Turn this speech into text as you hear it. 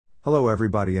Hello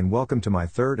everybody and welcome to my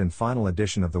third and final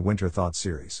edition of the Winter Thoughts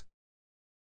series.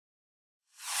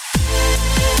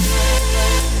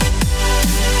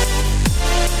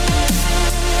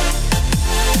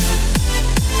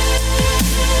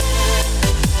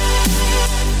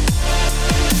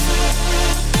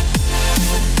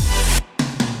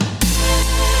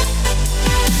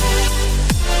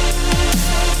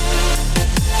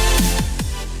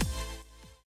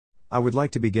 I would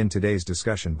like to begin today's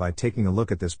discussion by taking a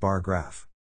look at this bar graph.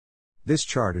 This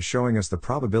chart is showing us the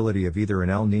probability of either an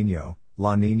El Niño,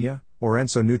 La Niña, or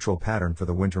ENSO-neutral pattern for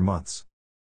the winter months.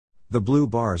 The blue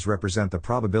bars represent the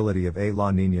probability of a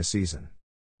La Niña season.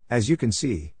 As you can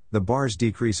see, the bars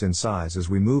decrease in size as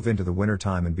we move into the winter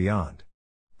time and beyond.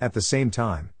 At the same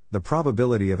time, the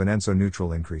probability of an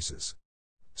ENSO-neutral increases.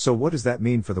 So what does that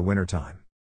mean for the winter time?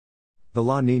 The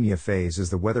La Niña phase is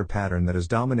the weather pattern that has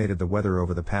dominated the weather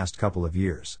over the past couple of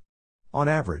years. On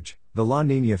average, the La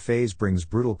Niña phase brings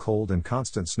brutal cold and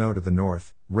constant snow to the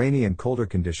north, rainy and colder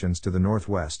conditions to the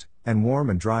northwest, and warm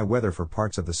and dry weather for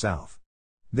parts of the south.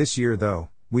 This year though,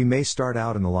 we may start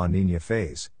out in the La Niña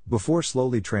phase, before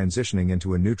slowly transitioning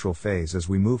into a neutral phase as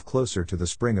we move closer to the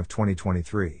spring of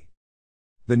 2023.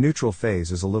 The neutral phase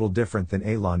is a little different than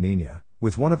a La Niña,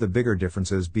 with one of the bigger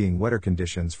differences being wetter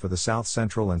conditions for the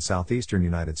south-central and southeastern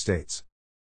United States.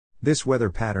 This weather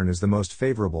pattern is the most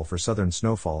favorable for southern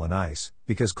snowfall and ice,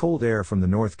 because cold air from the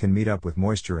north can meet up with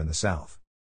moisture in the south.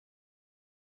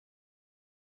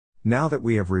 Now that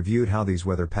we have reviewed how these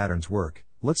weather patterns work,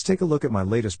 let's take a look at my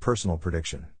latest personal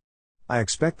prediction. I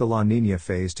expect the La Niña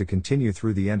phase to continue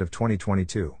through the end of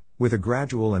 2022, with a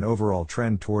gradual and overall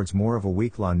trend towards more of a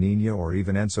weak La Niña or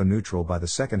even ENSO-neutral by the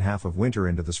second half of winter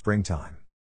into the springtime.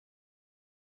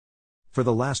 For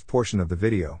the last portion of the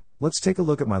video, let's take a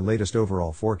look at my latest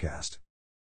overall forecast.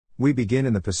 We begin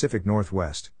in the Pacific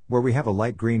Northwest, where we have a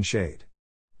light green shade.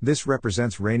 This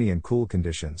represents rainy and cool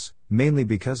conditions, mainly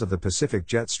because of the Pacific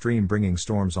jet stream bringing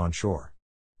storms onshore.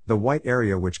 The white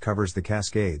area which covers the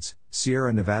Cascades,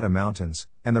 Sierra Nevada mountains,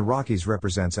 and the Rockies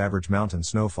represents average mountain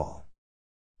snowfall.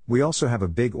 We also have a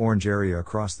big orange area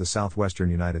across the southwestern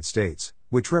United States,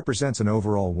 which represents an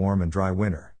overall warm and dry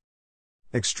winter.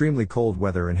 Extremely cold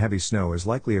weather and heavy snow is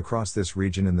likely across this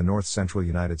region in the north-central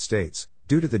United States,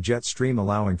 due to the jet stream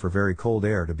allowing for very cold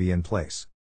air to be in place.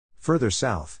 Further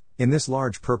south, in this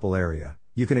large purple area,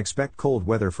 you can expect cold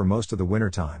weather for most of the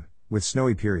wintertime, with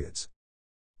snowy periods.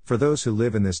 For those who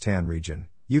live in this tan region,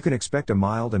 you can expect a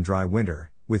mild and dry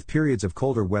winter, with periods of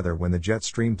colder weather when the jet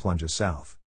stream plunges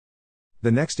south.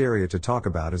 The next area to talk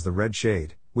about is the red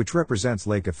shade, which represents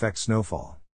lake effect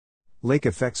snowfall. Lake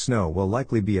effect snow will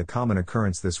likely be a common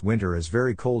occurrence this winter as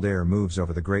very cold air moves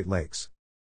over the Great Lakes.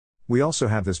 We also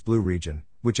have this blue region,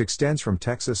 which extends from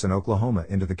Texas and Oklahoma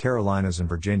into the Carolinas and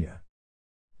Virginia.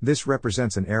 This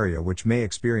represents an area which may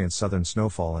experience southern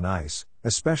snowfall and ice,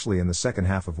 especially in the second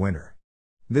half of winter.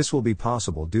 This will be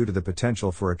possible due to the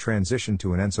potential for a transition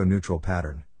to an ENSO-neutral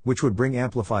pattern, which would bring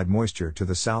amplified moisture to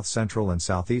the south-central and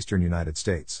southeastern United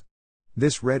States.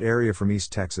 This red area from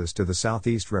East Texas to the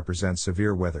southeast represents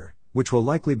severe weather, which will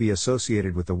likely be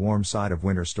associated with the warm side of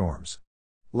winter storms.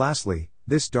 Lastly,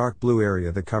 this dark blue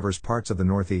area that covers parts of the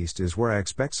northeast is where I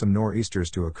expect some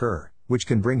nor'easters to occur, which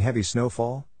can bring heavy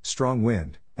snowfall, strong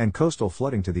wind, and coastal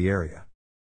flooding to the area.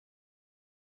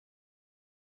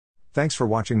 Thanks for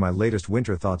watching my latest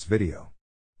Winter Thoughts video.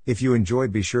 If you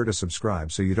enjoyed, be sure to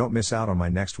subscribe so you don't miss out on my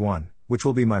next one, which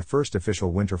will be my first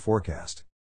official winter forecast.